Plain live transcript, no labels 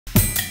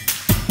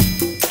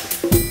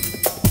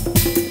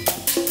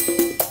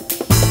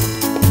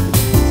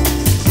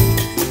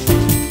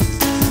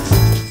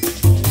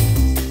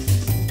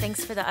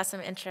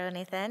awesome intro,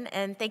 Nathan,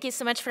 and thank you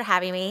so much for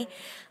having me.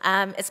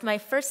 It's my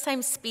first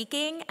time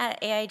speaking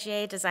at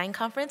AIGA Design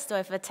Conference, though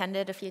I've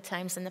attended a few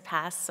times in the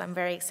past, so I'm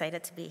very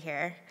excited to be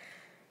here.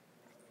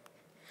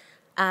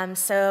 I'm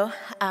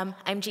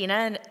Jina,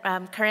 and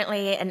I'm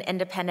currently an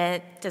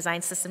independent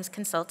design systems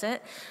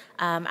consultant.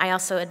 I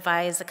also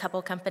advise a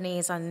couple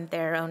companies on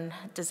their own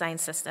design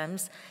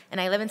systems, and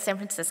I live in San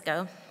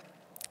Francisco.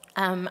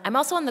 I'm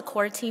also on the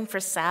core team for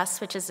Sass,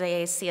 which is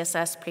a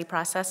CSS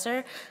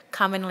preprocessor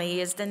commonly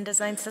used in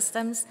design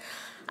systems.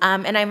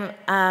 And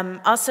I'm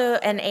also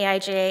an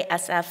AIGA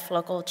SF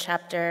local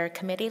chapter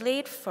committee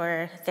lead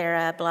for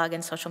their blog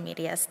and social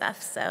media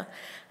stuff. So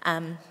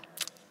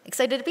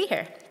excited to be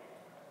here.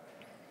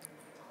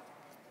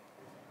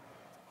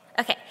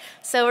 Okay,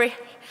 so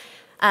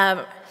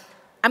I'm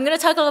going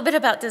to talk a little bit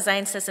about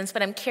design systems,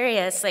 but I'm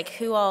curious, like,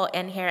 who all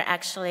in here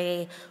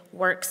actually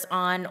works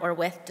on or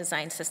with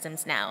design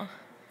systems now?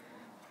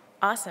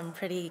 Awesome,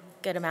 pretty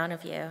good amount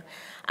of you.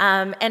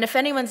 And if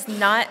anyone's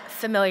not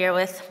familiar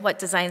with what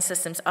design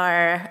systems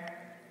are,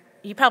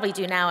 you probably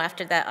do now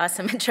after that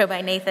awesome intro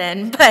by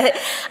Nathan, but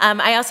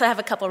I also have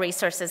a couple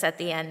resources at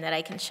the end that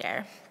I can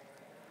share.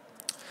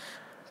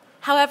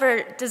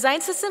 However,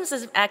 design systems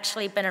has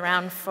actually been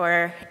around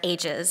for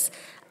ages.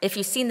 If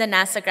you've seen the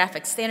NASA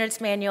Graphic Standards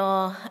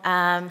Manual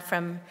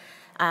from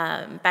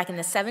back in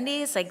the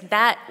 70s, like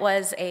that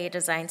was a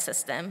design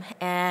system,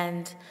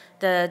 and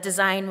the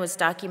design was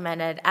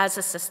documented as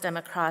a system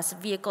across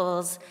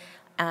vehicles,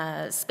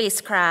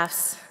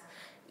 spacecrafts,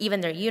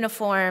 even their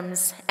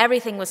uniforms.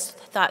 Everything was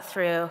thought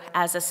through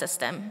as a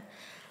system.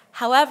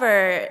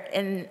 However,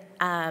 in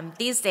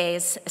these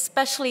days,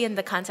 especially in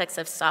the context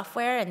of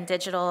software and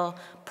digital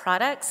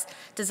products,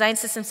 design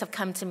systems have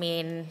come to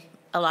mean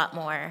a lot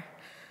more.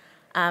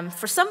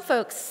 For some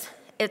folks,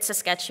 it's a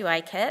sketch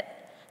UI kit.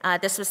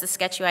 This was the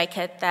sketch UI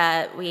kit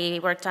that we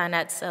worked on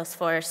at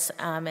Salesforce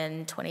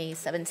in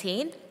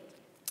 2017.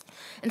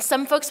 And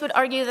some folks would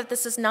argue that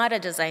this is not a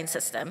design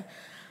system.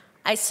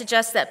 I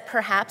suggest that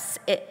perhaps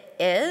it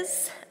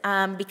is,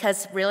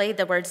 because really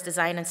the words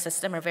design and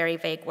system are very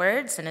vague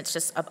words, and it's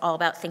just all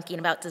about thinking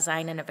about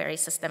design in a very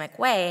systemic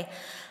way.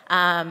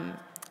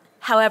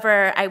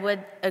 However, I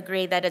would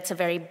agree that it's a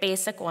very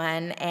basic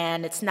one,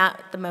 and it's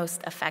not the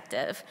most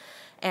effective,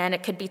 and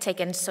it could be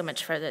taken so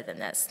much further than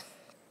this.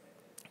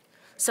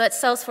 So at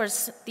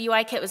Salesforce, the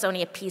UI kit was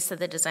only a piece of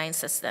the design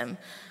system.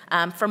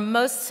 For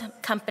most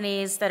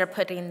companies that are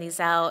putting these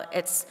out,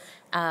 it's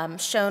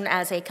shown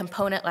as a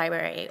component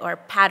library or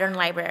pattern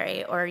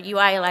library or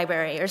UI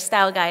library or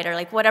style guide or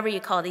like whatever you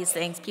call these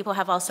things. People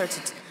have all sorts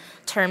of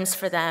terms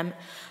for them.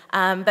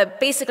 But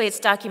basically, it's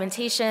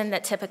documentation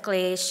that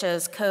typically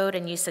shows code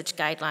and usage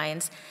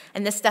guidelines.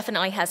 And this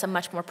definitely has a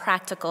much more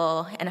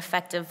practical and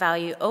effective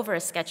value over a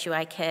sketch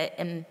UI kit,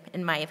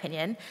 in my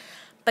opinion.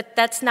 But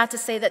that's not to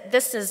say that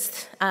this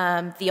is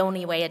the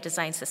only way a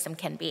design system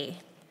can be.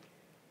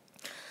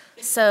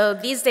 So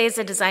these days,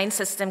 a design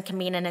system can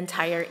mean an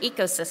entire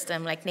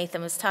ecosystem, like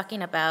Nathan was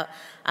talking about.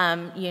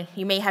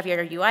 You may have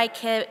your UI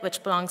kit,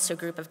 which belongs to a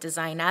group of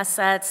design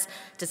assets,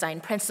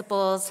 design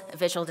principles, a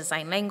visual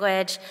design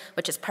language,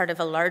 which is part of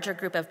a larger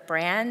group of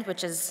brand,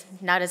 which is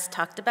not as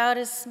talked about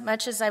as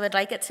much as I would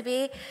like it to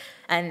be.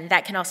 And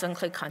that can also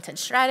include content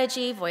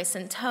strategy, voice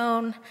and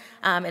tone,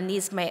 and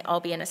these might all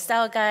be in a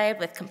style guide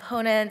with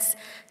components,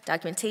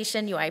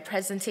 documentation, UI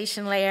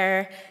presentation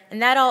layer,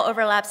 and that all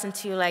overlaps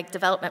into like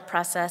development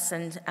process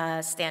and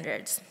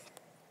standards.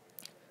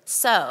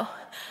 So,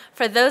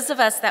 for those of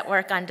us that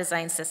work on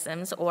design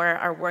systems or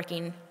are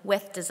working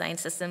with design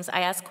systems,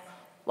 I ask,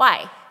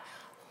 why?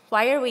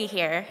 Why are we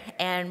here,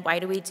 and why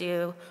do we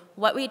do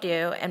what we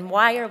do, and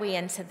why are we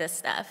into this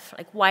stuff?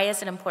 Like, why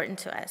is it important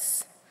to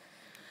us?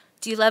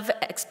 Do you love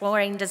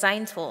exploring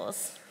design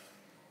tools?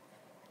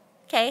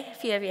 Okay, a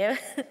few of you.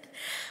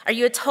 Are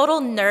you a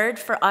total nerd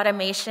for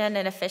automation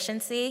and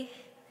efficiency?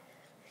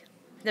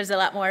 There's a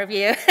lot more of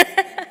you.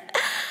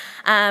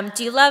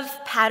 Do you love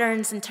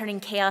patterns and turning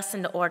chaos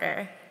into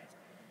order?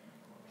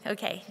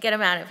 Okay, good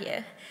amount of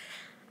you.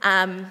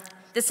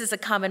 This is a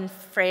common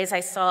phrase I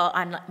saw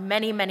on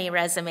many, many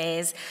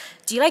resumes.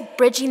 Do you like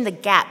bridging the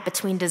gap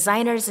between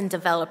designers and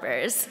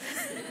developers?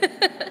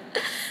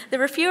 There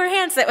were fewer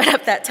hands that went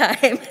up that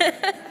time.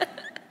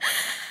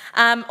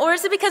 Or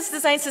is it because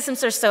design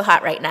systems are so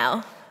hot right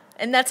now?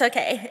 And that's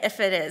okay if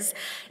it is.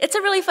 It's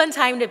a really fun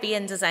time to be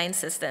in design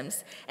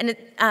systems. And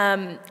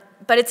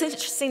but it's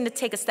interesting to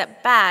take a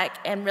step back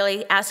and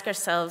really ask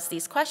ourselves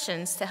these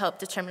questions to help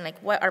determine like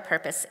what our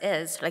purpose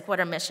is, like what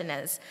our mission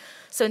is.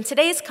 So in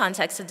today's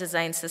context of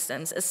design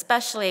systems,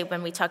 especially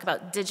when we talk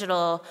about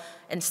digital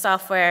and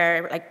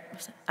software,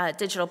 like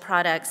digital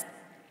products,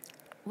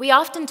 we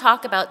often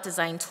talk about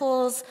design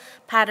tools,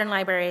 pattern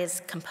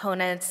libraries,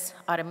 components,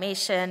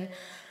 automation,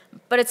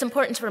 but it's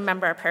important to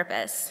remember our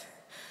purpose.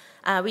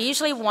 We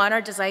usually want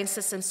our design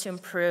systems to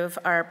improve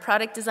our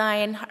product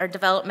design, our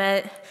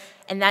development,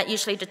 and that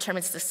usually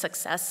determines the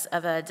success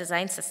of a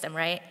design system,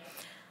 right?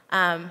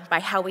 By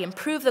how we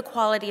improve the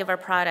quality of our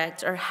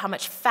product, or how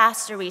much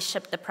faster we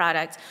ship the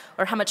product,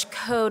 or how much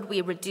code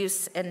we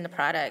reduce in the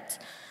product.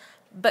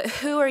 But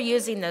who are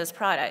using those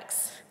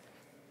products?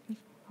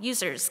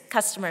 Users,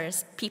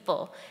 customers,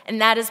 people. And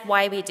that is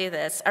why we do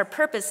this. Our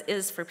purpose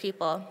is for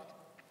people.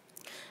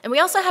 And we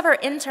also have our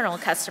internal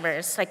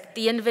customers, like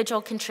the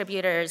individual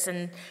contributors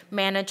and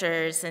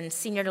managers and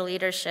senior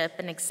leadership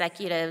and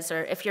executives,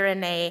 or if you're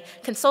in a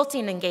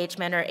consulting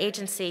engagement or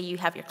agency, you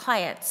have your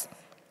clients.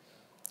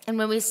 And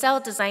when we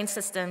sell design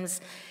systems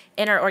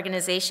in our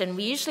organization,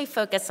 we usually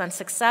focus on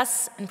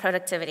success and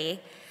productivity,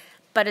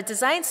 but a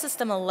design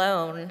system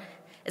alone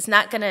is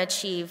not going to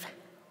achieve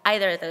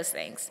either of those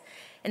things.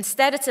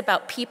 Instead, it's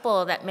about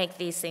people that make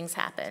these things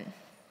happen.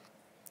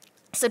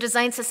 So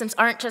design systems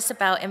aren't just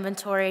about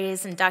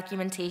inventories and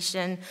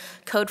documentation,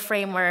 code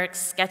frameworks,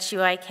 sketch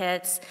UI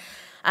kits.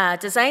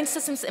 Design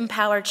systems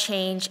empower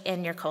change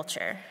in your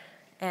culture.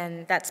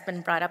 And that's been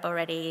brought up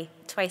already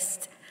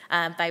twice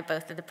by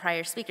both of the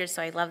prior speakers,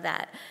 so I love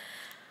that.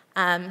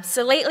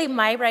 So lately,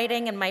 my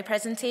writing and my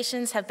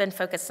presentations have been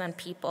focused on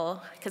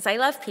people, because I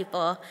love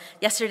people.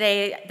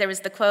 Yesterday, there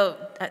was the quote,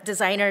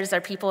 designers are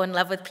people in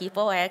love with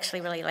people. I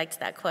actually really liked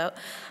that quote.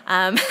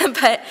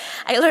 But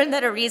I learned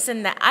that a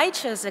reason that I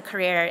chose a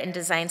career in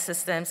design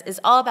systems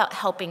is all about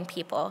helping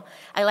people.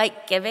 I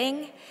like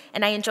giving,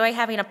 and I enjoy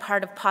having a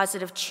part of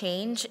positive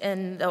change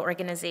in the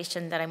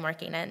organization that I'm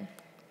working in.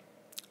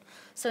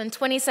 So in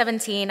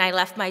 2017, I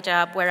left my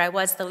job where I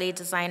was the lead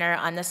designer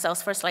on the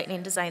Salesforce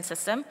Lightning design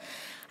system.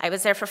 I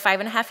was there for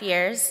 5.5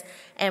 years,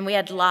 and we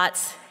had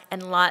lots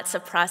and lots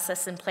of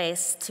process in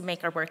place to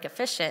make our work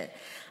efficient.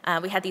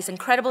 We had these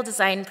incredible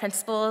design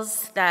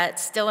principles that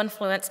still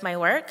influence my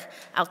work.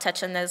 I'll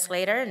touch on those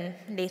later, and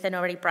Nathan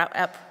already brought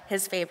up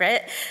his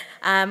favorite.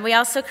 We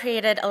also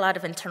created a lot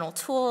of internal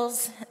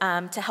tools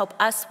to help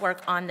us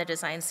work on the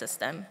design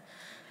system.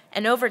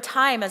 And over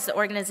time, as the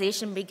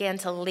organization began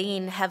to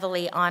lean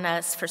heavily on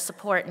us for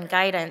support and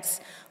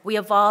guidance, we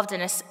evolved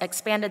and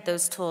expanded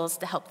those tools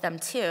to help them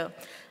too,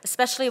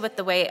 especially with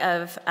the way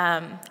of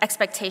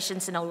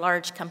expectations in a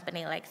large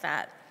company like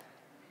that.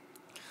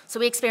 So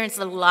we experienced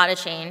a lot of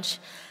change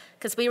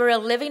because we were a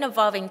living,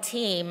 evolving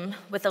team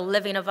with a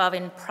living,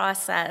 evolving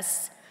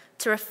process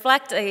to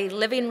reflect a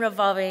living,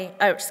 evolving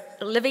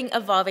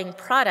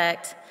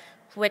product,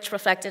 which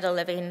reflected a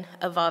living,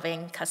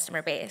 evolving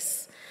customer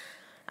base.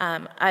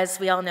 As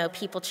we all know,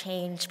 people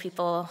change,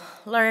 people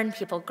learn,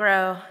 people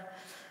grow.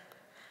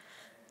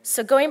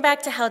 So going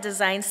back to how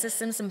design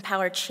systems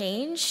empower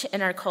change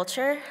in our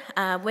culture,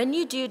 when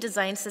you do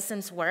design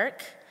systems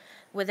work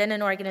within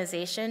an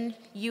organization,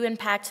 you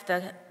impact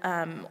the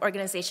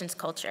organization's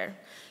culture.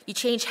 You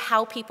change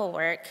how people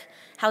work,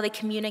 how they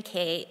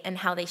communicate, and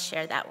how they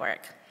share that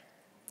work.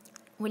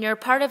 When you're a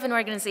part of an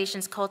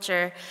organization's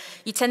culture,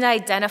 you tend to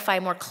identify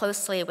more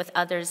closely with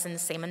others in the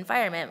same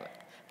environment.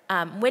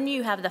 When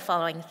you have the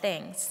following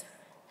things.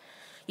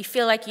 You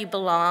feel like you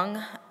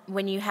belong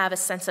when you have a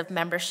sense of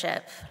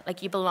membership,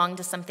 like you belong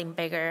to something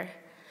bigger.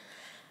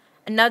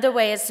 Another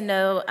way is to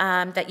know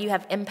that you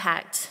have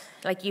impact,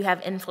 like you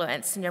have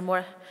influence, and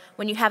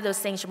when you have those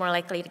things, you're more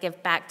likely to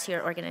give back to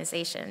your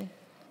organization.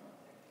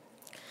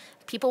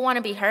 People want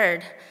to be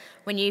heard.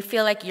 When you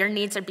feel like your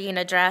needs are being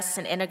addressed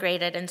and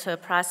integrated into a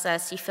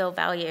process, you feel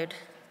valued.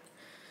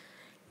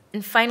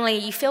 And finally,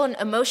 you feel an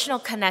emotional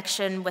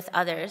connection with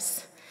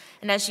others.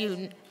 And as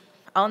you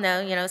all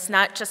know, it's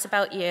not just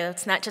about you,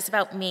 it's not just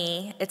about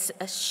me, it's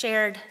a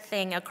shared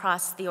thing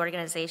across the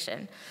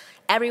organization,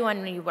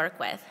 everyone you work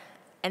with.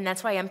 And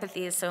that's why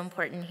empathy is so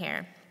important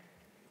here.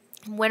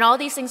 When all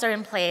these things are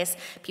in place,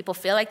 people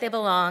feel like they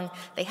belong,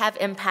 they have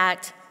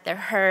impact, they're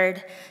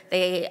heard,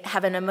 they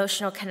have an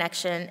emotional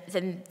connection,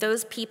 then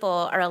those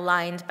people are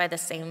aligned by the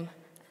same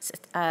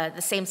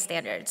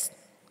standards.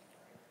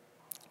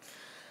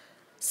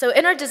 So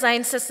in our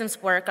design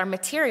systems work, our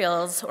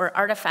materials or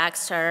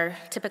artifacts are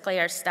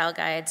typically our style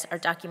guides, our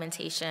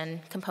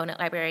documentation, component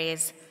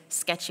libraries,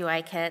 sketch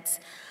UI kits.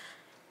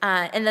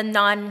 And the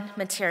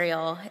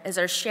non-material is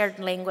our shared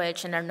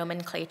language and our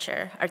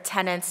nomenclature, our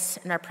tenets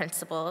and our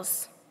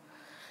principles.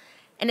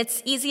 And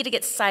it's easy to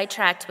get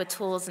sidetracked with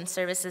tools and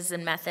services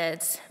and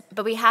methods,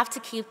 but we have to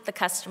keep the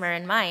customer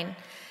in mind.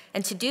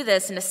 And to do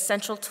this, an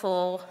essential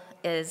tool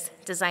is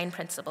design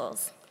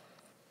principles.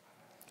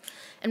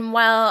 And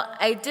while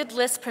I did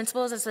list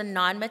principles as a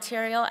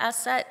non-material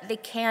asset, they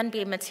can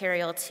be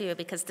material too,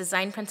 because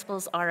design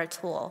principles are a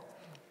tool.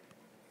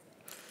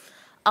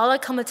 Alla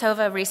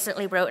Komatova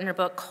recently wrote in her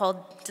book called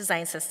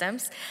Design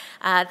Systems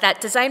that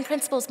design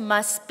principles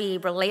must be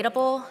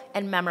relatable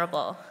and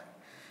memorable.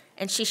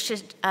 And she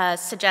should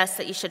suggest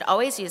that you should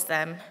always use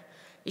them,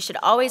 you should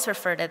always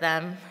refer to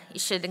them, you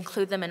should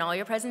include them in all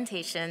your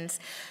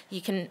presentations,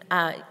 you can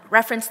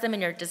reference them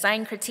in your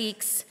design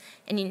critiques,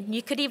 and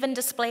you could even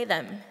display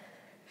them.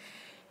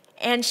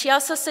 And she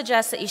also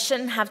suggests that you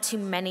shouldn't have too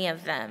many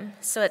of them.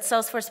 So at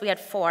Salesforce, we had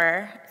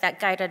 4 that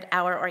guided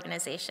our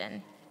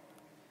organization.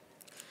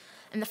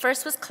 And the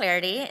first was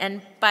clarity.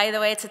 And by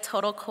the way, it's a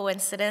total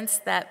coincidence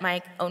that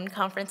my own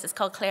conference is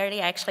called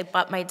Clarity. I actually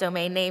bought my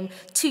domain name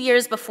 2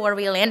 years before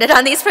we landed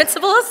on these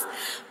principles.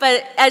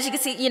 But as you can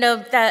see,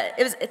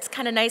 it's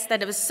kind of nice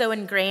that it was so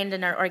ingrained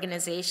in our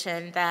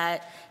organization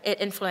that it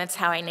influenced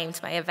how I named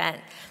my event.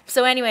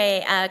 So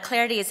anyway,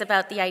 clarity is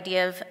about the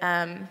idea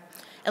of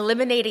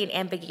eliminating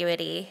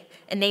ambiguity,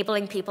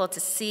 enabling people to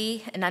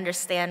see and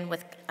understand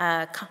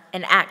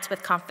and act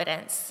with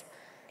confidence.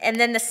 And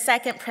then the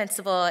second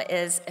principle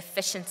is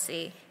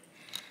efficiency.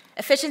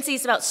 Efficiency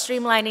is about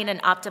streamlining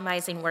and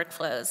optimizing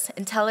workflows,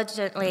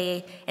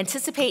 intelligently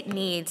anticipate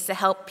needs to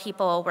help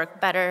people work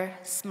better,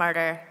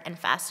 smarter, and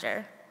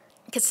faster.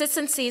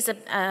 Consistency is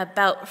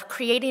about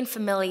creating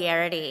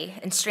familiarity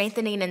and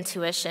strengthening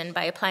intuition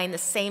by applying the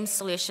same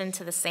solution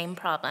to the same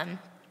problem.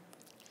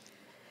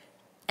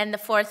 And the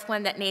fourth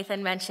one that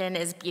Nathan mentioned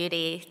is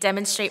beauty.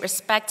 Demonstrate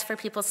respect for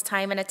people's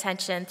time and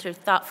attention through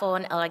thoughtful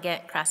and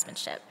elegant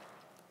craftsmanship.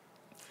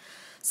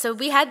 So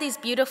we had these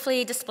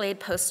beautifully displayed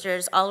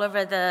posters all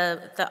over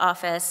the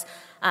office.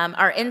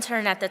 Our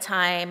intern at the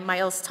time,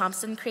 Miles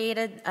Thompson,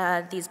 created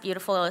these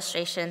beautiful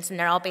illustrations, and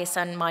they're all based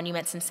on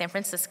monuments in San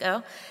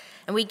Francisco.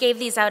 And we gave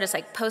these out as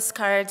like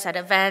postcards at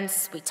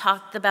events. We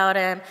talked about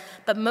them.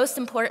 But most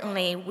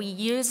importantly, we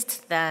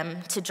used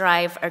them to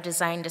drive our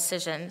design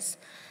decisions.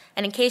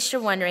 And in case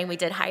you're wondering, we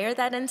did hire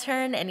that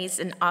intern, and he's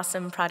an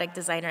awesome product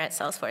designer at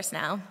Salesforce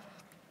now.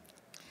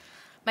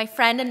 My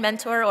friend and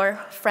mentor, or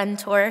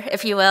friend-tor,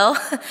 if you will,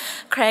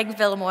 Craig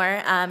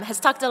Villamore, has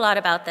talked a lot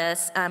about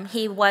this.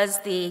 He was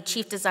the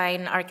chief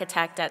design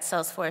architect at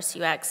Salesforce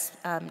UX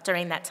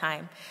during that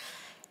time.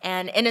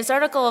 And in his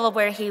article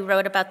where he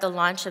wrote about the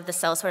launch of the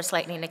Salesforce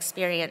Lightning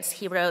experience,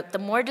 he wrote, "The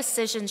more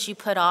decisions you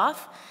put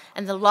off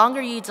and the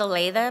longer you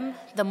delay them,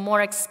 the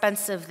more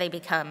expensive they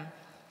become."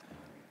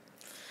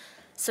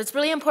 So it's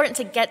really important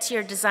to get to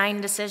your design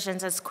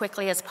decisions as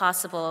quickly as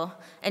possible,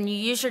 and you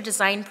use your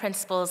design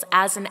principles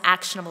as an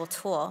actionable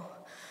tool.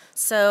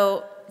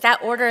 So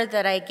that order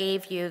that I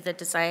gave you, the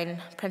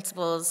design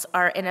principles,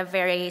 are in a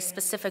very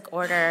specific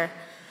order,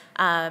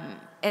 and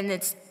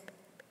it's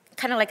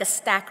kind of like a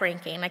stack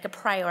ranking, like a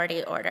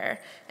priority order.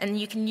 And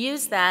you can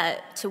use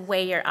that to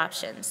weigh your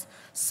options.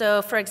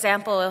 So for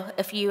example,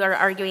 if you are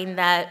arguing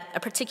that a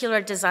particular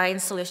design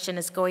solution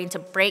is going to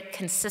break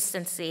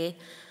consistency,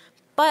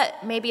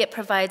 but maybe it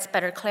provides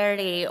better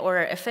clarity or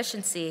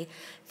efficiency,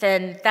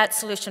 then that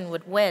solution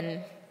would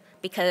win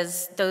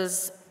because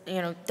those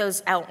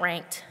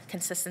outranked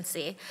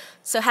consistency.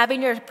 So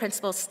having your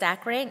principles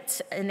stack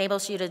ranked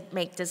enables you to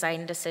make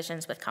design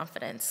decisions with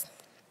confidence.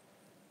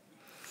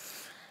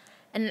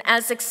 And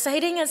as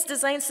exciting as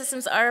design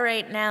systems are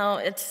right now,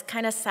 it's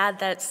kind of sad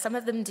that some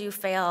of them do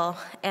fail.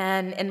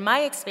 And in my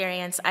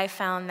experience, I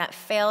found that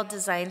failed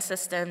design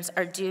systems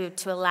are due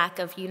to a lack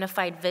of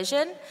unified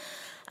vision,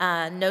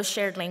 no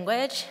shared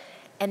language,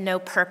 and no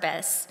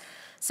purpose.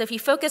 So if you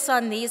focus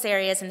on these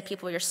areas and the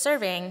people you're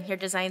serving, your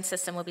design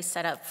system will be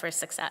set up for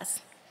success.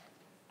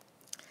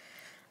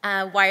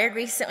 Wired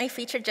recently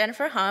featured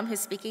Jennifer Hom, who's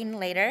speaking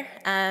later.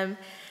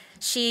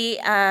 She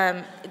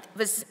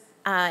was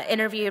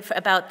interviewed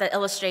about the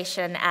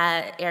illustration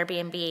at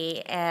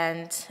Airbnb,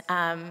 and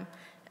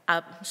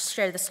I'll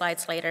share the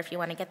slides later if you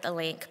want to get the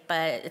link,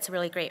 but it's a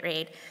really great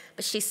read.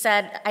 But she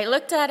said, "I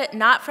looked at it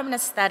not from an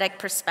aesthetic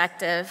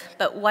perspective,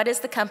 but what is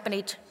the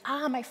company,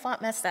 my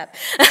font messed up.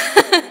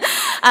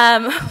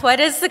 What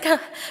is the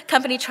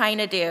company trying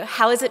to do?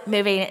 How is it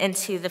moving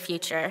into the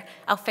future?"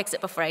 I'll fix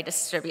it before I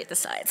distribute the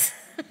slides.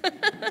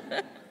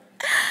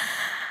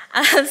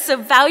 So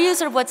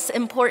values are what's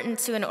important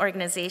to an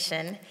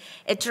organization.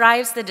 It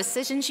drives the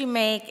decisions you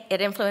make.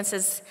 It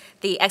influences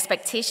the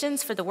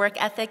expectations for the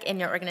work ethic in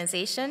your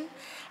organization.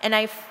 And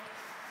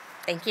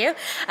thank you.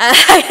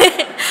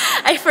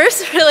 I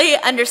first really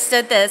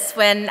understood this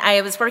when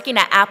I was working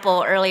at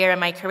Apple earlier in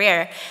my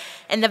career.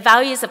 And the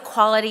values of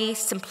quality,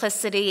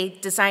 simplicity,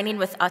 designing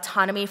with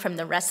autonomy from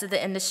the rest of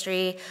the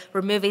industry,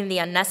 removing the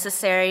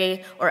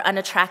unnecessary or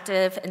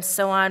unattractive, and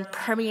so on,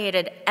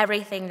 permeated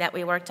everything that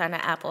we worked on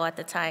at Apple at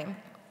the time.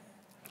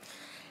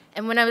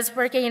 And when I was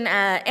working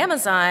at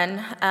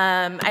Amazon,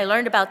 I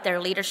learned about their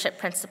leadership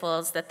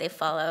principles that they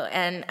follow.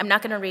 And I'm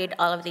not going to read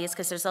all of these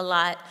because there's a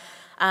lot.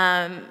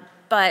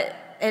 But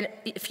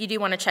if you do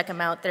want to check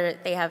them out,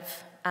 they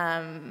have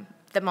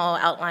them all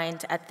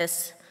outlined at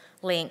this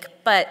link.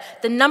 But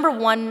the number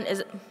one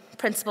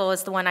principle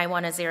is the one I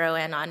want to zero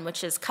in on,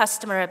 which is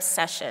customer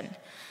obsession.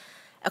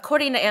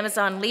 According to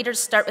Amazon,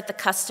 leaders start with the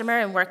customer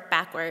and work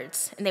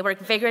backwards, and they work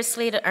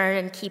vigorously to earn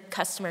and keep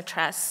customer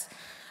trust.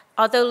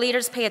 Although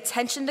leaders pay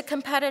attention to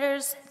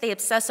competitors, they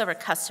obsess over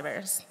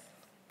customers.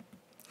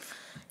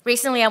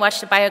 Recently, I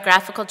watched a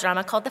biographical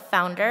drama called The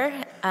Founder.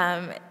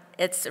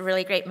 It's a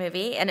really great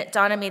movie, and it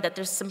dawned on me that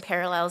there's some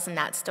parallels in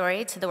that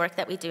story to the work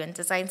that we do in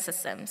design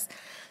systems.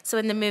 So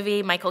in the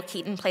movie, Michael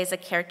Keaton plays a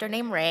character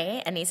named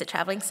Ray, and he's a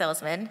traveling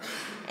salesman,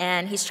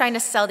 and he's trying to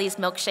sell these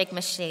milkshake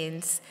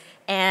machines.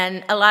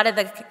 And a lot of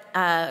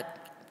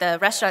the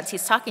restaurants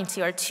he's talking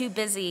to are too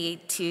busy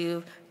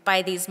to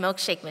buy these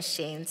milkshake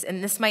machines.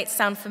 And this might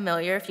sound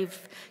familiar if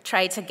you've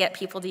tried to get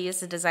people to use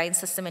the design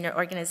system in your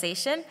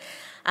organization.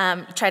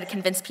 You try to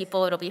convince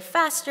people it'll be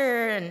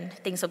faster and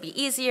things will be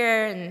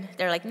easier, and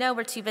they're like, no,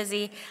 we're too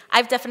busy.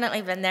 I've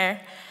definitely been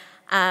there.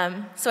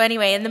 So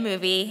anyway, in the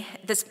movie,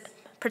 this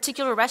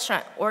particular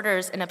restaurant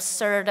orders an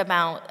absurd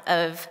amount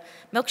of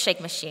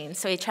milkshake machines.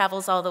 So he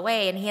travels all the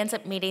way, and he ends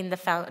up meeting the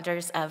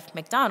founders of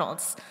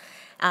McDonald's.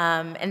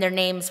 And their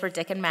names were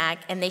Dick and Mac,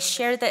 and they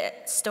shared the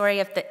story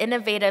of the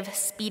innovative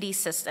speedy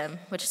system,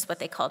 which is what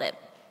they called it.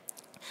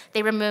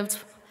 They removed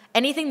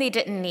anything they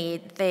didn't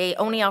need. They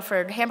only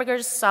offered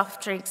hamburgers,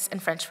 soft drinks,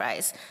 and French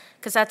fries,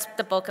 because that's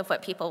the bulk of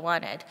what people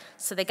wanted.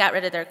 So they got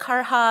rid of their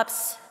car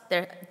hops,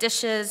 their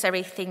dishes,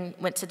 everything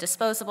went to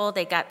disposable.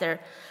 They got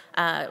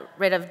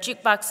rid of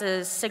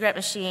jukeboxes, cigarette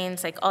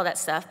machines, like all that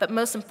stuff. But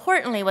most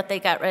importantly, what they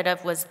got rid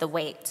of was the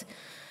wait.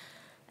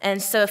 And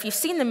so if you've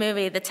seen the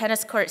movie, the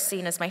tennis court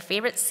scene is my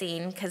favorite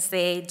scene because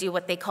they do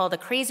what they call the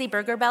crazy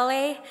burger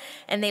ballet,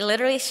 and they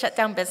literally shut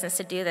down business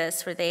to do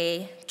this, where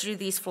they drew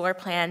these floor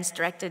plans,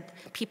 directed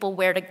people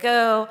where to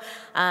go,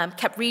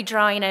 kept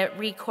redrawing it,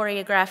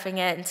 re-choreographing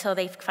it until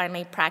they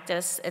finally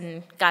practiced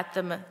and got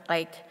them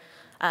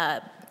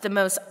the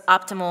most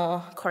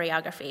optimal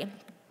choreography.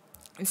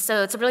 And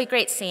so it's a really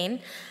great scene.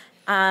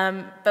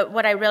 But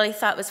what I really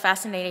thought was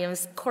fascinating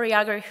was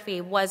choreography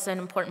was an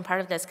important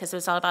part of this because it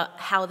was all about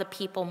how the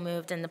people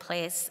moved in the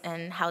place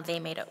and how they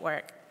made it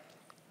work.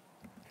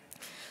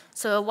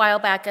 So a while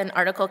back, an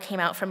article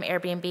came out from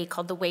Airbnb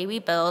called The Way We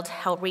Build,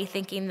 How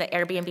Rethinking the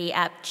Airbnb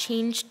App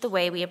Changed the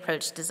Way We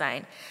Approach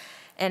Design.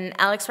 And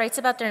Alex writes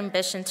about their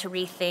ambition to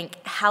rethink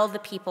how the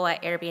people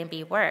at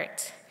Airbnb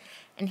worked.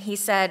 And he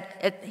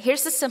said,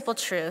 here's the simple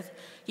truth.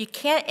 You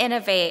can't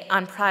innovate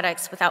on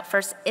products without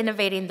first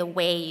innovating the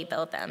way you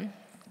build them.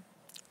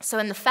 So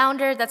in The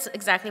Founder, that's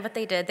exactly what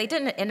they did. They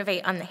didn't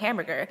innovate on the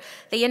hamburger.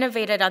 They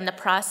innovated on the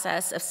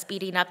process of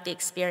speeding up the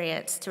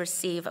experience to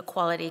receive a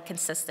quality,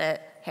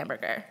 consistent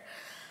hamburger.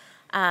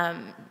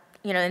 And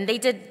they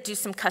did do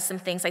some custom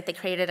things, like they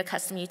created a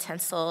custom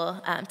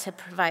utensil to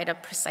provide a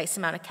precise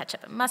amount of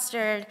ketchup and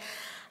mustard.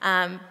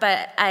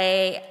 But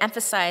I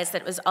emphasized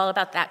that it was all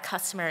about that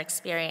customer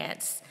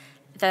experience.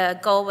 The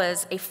goal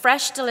was a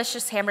fresh,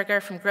 delicious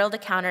hamburger from grill to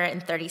counter in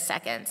 30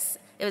 seconds.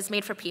 It was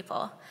made for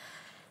people.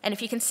 And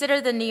if you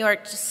consider the New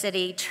York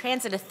City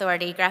Transit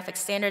Authority Graphic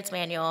Standards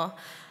Manual,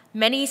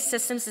 many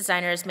systems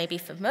designers may be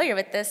familiar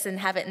with this and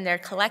have it in their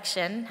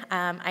collection.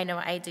 I know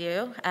I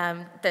do.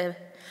 The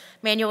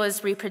manual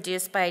was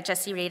reproduced by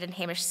Jesse Reed and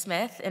Hamish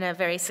Smith in a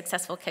very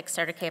successful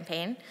Kickstarter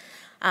campaign.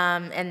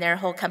 And their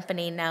whole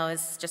company now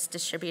is just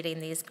distributing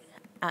these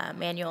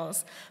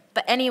manuals.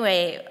 But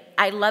anyway,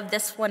 I love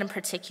this one in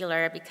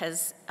particular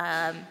because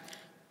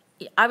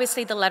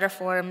obviously the letter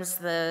forms,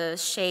 the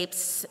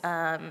shapes,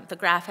 the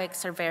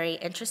graphics are very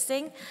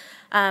interesting,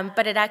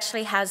 but it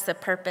actually has the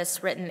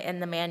purpose written in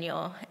the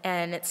manual.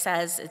 And it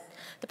says,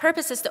 the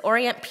purpose is to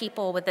orient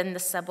people within the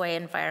subway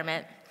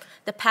environment.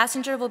 The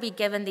passenger will be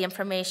given the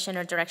information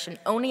or direction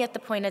only at the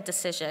point of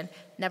decision,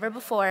 never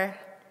before,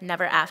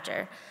 never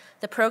after.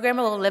 The program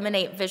will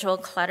eliminate visual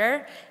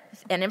clutter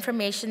and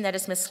information that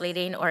is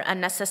misleading or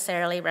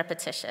unnecessarily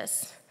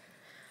repetitious.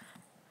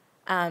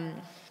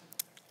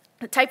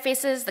 The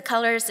typefaces, the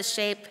colors, the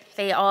shape,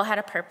 they all had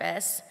a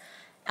purpose.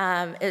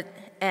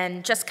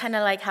 And just kind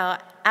of like how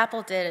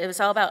Apple did, it was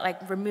all about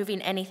like removing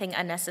anything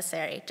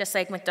unnecessary, just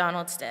like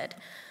McDonald's did.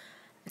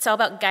 It's all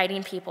about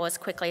guiding people as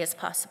quickly as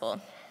possible.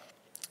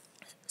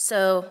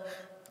 So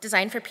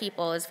design for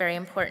people is very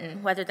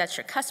important, whether that's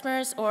your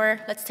customers or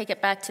let's take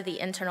it back to the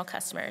internal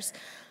customers.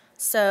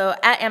 So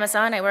at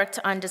Amazon, I worked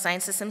on design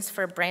systems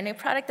for a brand new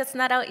product that's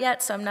not out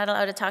yet, so I'm not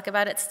allowed to talk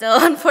about it still,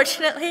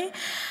 unfortunately.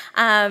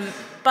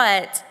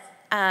 But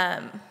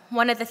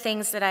one of the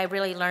things that I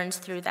really learned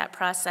through that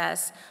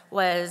process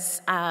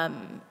was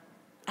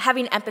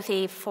having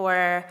empathy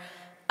for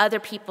other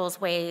people's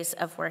ways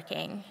of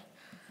working.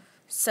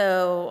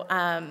 So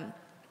let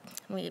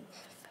me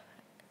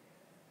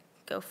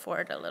go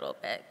forward a little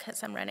bit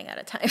because I'm running out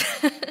of time.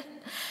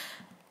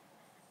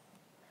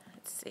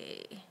 Let's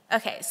see.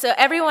 Okay, so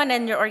everyone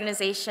in your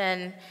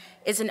organization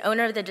is an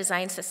owner of the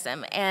design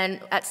system. And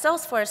at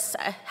Salesforce,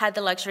 I had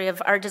the luxury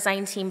of our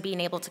design team being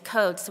able to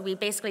code. So we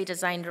basically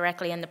designed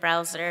directly in the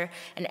browser,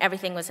 and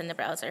everything was in the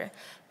browser.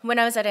 When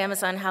I was at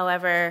Amazon,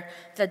 however,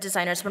 the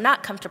designers were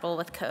not comfortable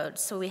with code.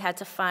 So we had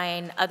to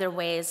find other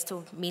ways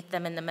to meet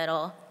them in the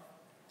middle.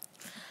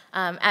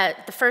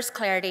 At the first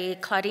Clarity,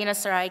 Claudina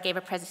Sarai gave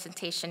a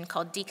presentation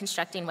called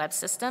Deconstructing Web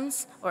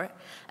Systems, or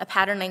a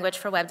pattern language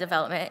for web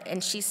development,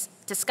 and she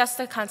discussed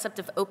the concept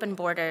of open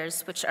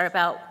borders, which are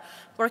about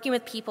working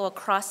with people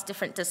across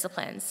different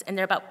disciplines, and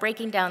they're about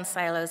breaking down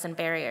silos and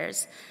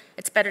barriers.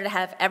 It's better to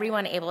have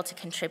everyone able to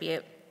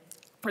contribute,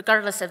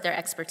 regardless of their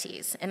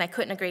expertise, and I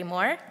couldn't agree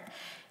more.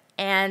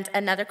 And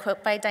another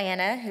quote by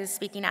Diana, who's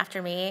speaking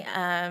after me,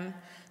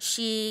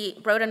 she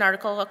wrote an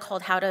article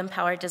called How to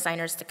Empower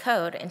Designers to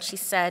Code, and she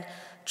said,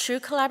 true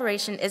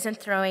collaboration isn't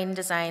throwing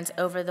designs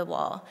over the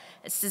wall.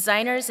 It's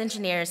designers,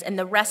 engineers, and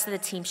the rest of the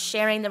team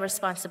sharing the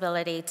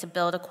responsibility to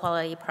build a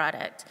quality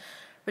product.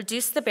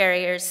 Reduce the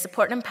barriers,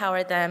 support and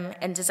empower them,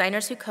 and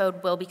designers who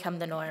code will become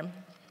the norm.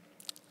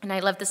 And I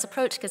love this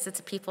approach because it's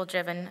a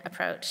people-driven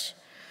approach.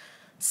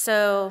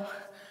 So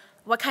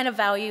what kind of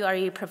value are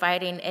you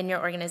providing in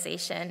your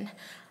organization?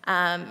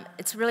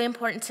 It's really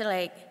important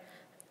to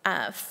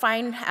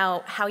find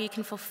out how you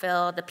can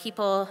fulfill the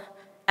people,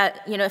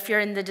 if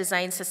you're in the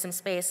design system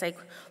space,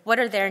 what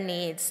are their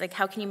needs?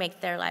 How can you make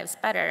their lives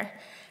better?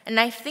 And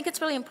I think it's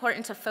really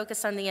important to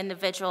focus on the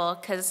individual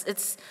because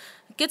it's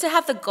good to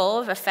have the goal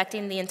of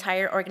affecting the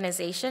entire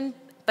organization,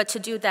 but to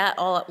do that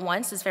all at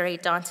once is very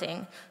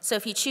daunting. So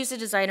if you choose a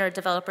designer or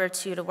developer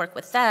to work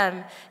with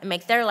them and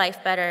make their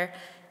life better,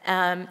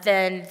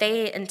 then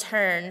they, in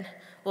turn,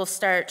 will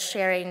start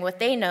sharing what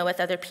they know with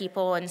other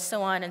people and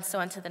so on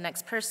to the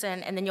next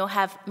person, and then you'll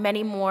have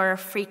many more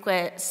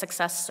frequent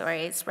success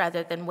stories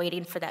rather than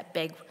waiting for that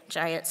big,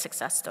 giant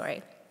success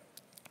story.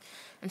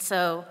 And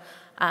so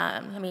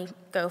let me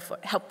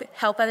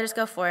help others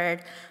go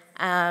forward.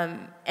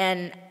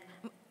 And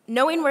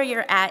knowing where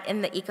you're at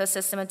in the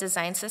ecosystem of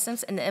design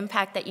systems and the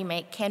impact that you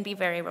make can be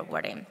very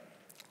rewarding.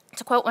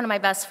 To quote one of my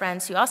best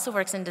friends who also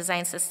works in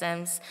design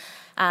systems,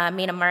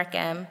 Mina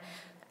Markham,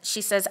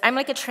 she says, "I'm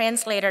like a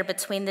translator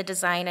between the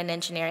design and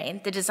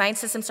engineering. The design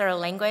systems are a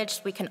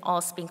language we can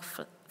all speak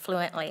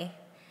fluently."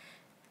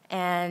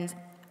 And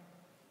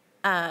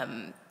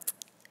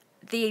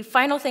the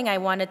final thing I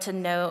wanted to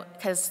note,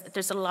 because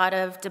there's a lot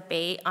of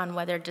debate on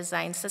whether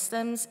design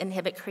systems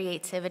inhibit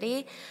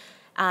creativity.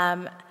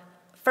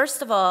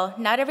 First of all,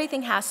 not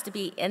everything has to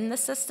be in the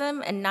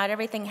system, and not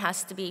everything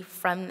has to be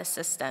from the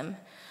system.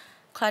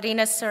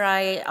 Claudina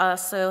Sarai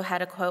also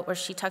had a quote where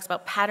she talks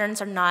about patterns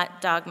are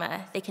not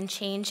dogma. They can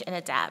change and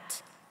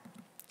adapt.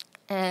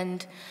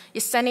 And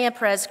Yesenia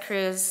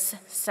Perez-Cruz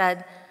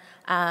said,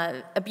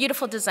 a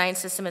beautiful design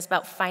system is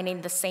about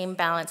finding the same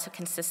balance of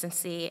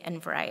consistency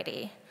and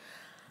variety.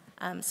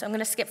 So I'm going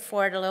to skip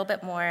forward a little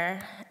bit more.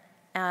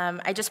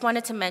 I just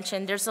wanted to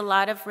mention there's a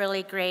lot of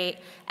really great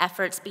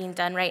efforts being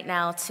done right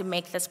now to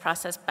make this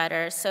process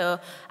better. So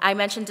I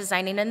mentioned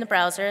designing in the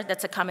browser.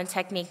 That's a common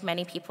technique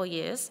many people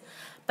use.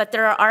 But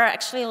there are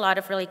actually a lot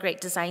of really great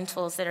design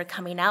tools that are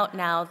coming out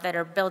now that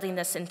are building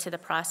this into the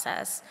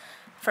process.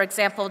 For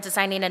example,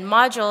 designing in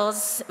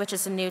modules, which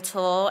is a new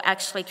tool,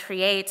 actually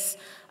creates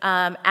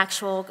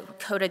actual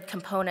coded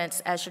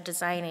components as you're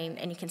designing,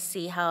 and you can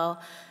see how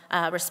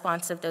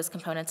responsive those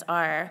components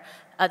are.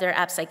 Other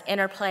apps like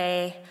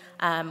Interplay.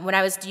 When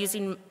I was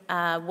using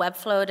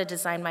Webflow to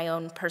design my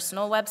own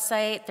personal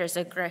website, there's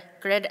a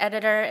grid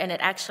editor, and it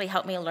actually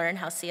helped me learn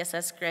how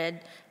CSS Grid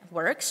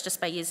works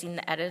just by using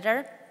the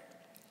editor.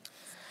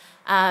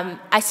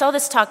 I saw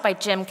this talk by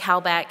Jim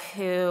Kalbeck,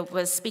 who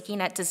was speaking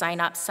at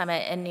Design Ops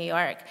Summit in New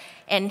York,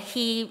 and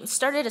he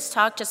started his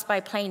talk just by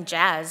playing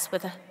jazz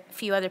with a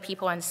few other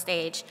people on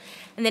stage.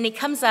 And then he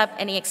comes up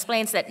and he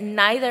explains that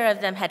neither of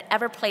them had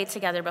ever played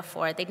together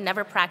before. They'd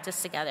never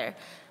practiced together.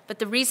 But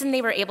the reason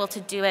they were able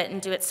to do it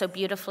and do it so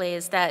beautifully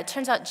is that it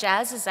turns out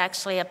jazz is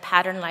actually a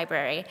pattern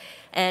library.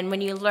 And when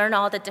you learn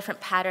all the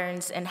different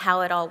patterns and how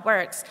it all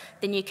works,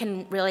 then you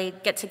can really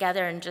get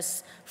together and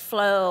just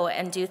flow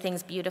and do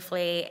things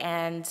beautifully.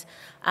 And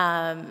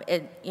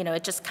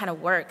it just kind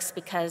of works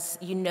because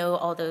you know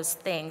all those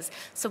things.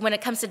 So when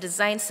it comes to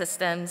design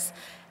systems,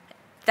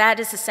 that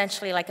is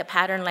essentially like a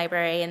pattern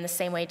library in the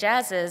same way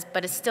jazz is,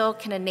 but it still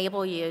can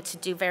enable you to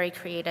do very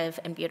creative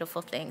and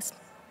beautiful things.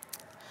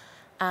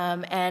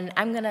 And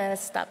I'm going to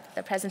stop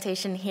the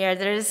presentation here.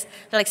 There's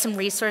some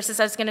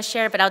resources I was going to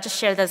share, but I'll just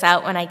share those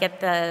out when I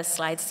get the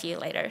slides to you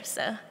later.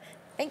 So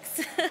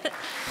thanks.